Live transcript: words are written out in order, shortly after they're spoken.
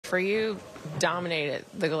for you dominated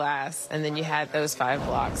the glass, and then you had those 5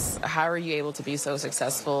 blocks. How are you able to be so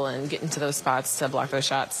successful and get into those spots to block those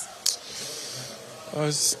shots?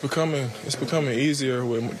 It's becoming easier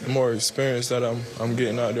with more experience that I'm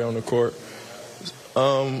getting out there on the court.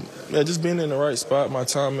 Just being in the right spot. My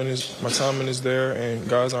timing is there, and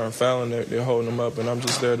guys aren't fouling. They're holding them up, and I'm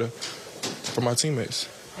just there for my teammates.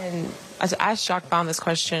 And I shock bomb this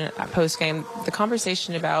question at post-game. The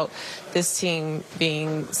conversation about this team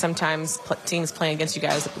being sometimes teams playing against you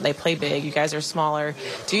guys, they play big, you guys are smaller.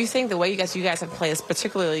 Do you think the way you guys have played,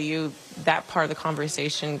 particularly you, that part of the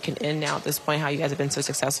conversation can end now at this point, how you guys have been so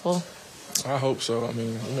successful? I hope so. I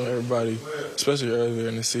mean, everybody, especially earlier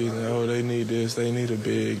in the season, they need this, they need a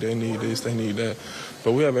big, they need this, they need that.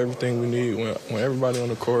 But we have everything we need when everybody on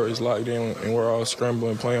the court is locked in and we're all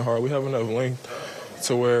scrambling, playing hard. We have enough length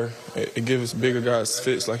to where it gives bigger guys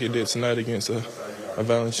fits like it did tonight against a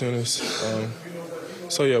Valanciunas.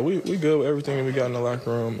 We good with everything we got in the locker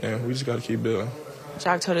room, and we just got to keep building.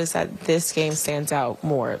 Jock told us that this game stands out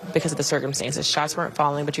more because of the circumstances. Shots weren't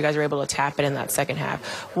falling, but you guys were able to tap it in that second half.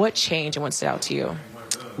 What changed and what stood out to you?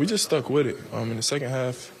 We just stuck with it. In the second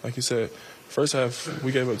half, like you said, first half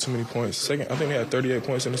we gave up too many points. I think they had 38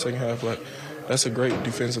 points in the second half. That's a great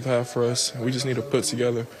defensive half for us. We just need to put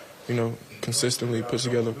together, consistently put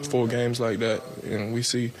together full games like that. And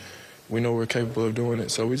we know we're capable of doing it.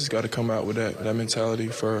 So we just got to come out with that mentality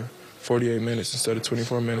for 48 minutes instead of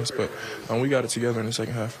 24 minutes. But we got it together in the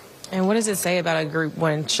second half. And what does it say about a group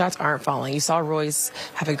when shots aren't falling? You saw Royce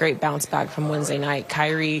have a great bounce back from Wednesday night.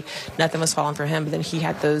 Kyrie, nothing was falling for him, but then he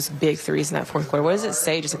had those big threes in that fourth quarter. What does it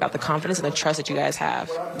say just about the confidence and the trust that you guys have?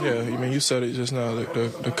 Yeah, you said it just now.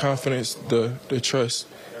 The confidence, the trust,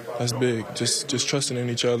 that's big. Just trusting in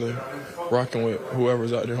each other, rocking with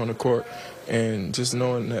whoever's out there on the court, and just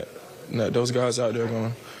knowing that those guys out there are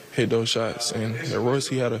going to hit those shots. And Royce,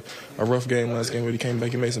 he had a rough game last game, but he came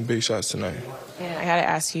back and made some big shots tonight. And I got to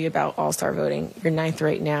ask you about All-Star voting. You're 9th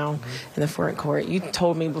right now in the front court. You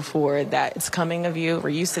told me before that it's coming of you. We're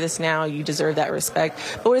used to this now. You deserve that respect.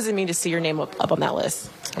 But what does it mean to see your name up on that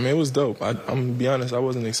list? It was dope. I'm going to be honest, I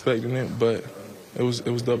wasn't expecting it, but it was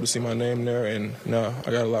dope to see my name there. And now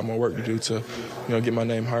I got a lot more work to do to get my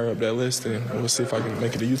name higher up that list, and we'll see if I can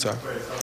make it to Utah.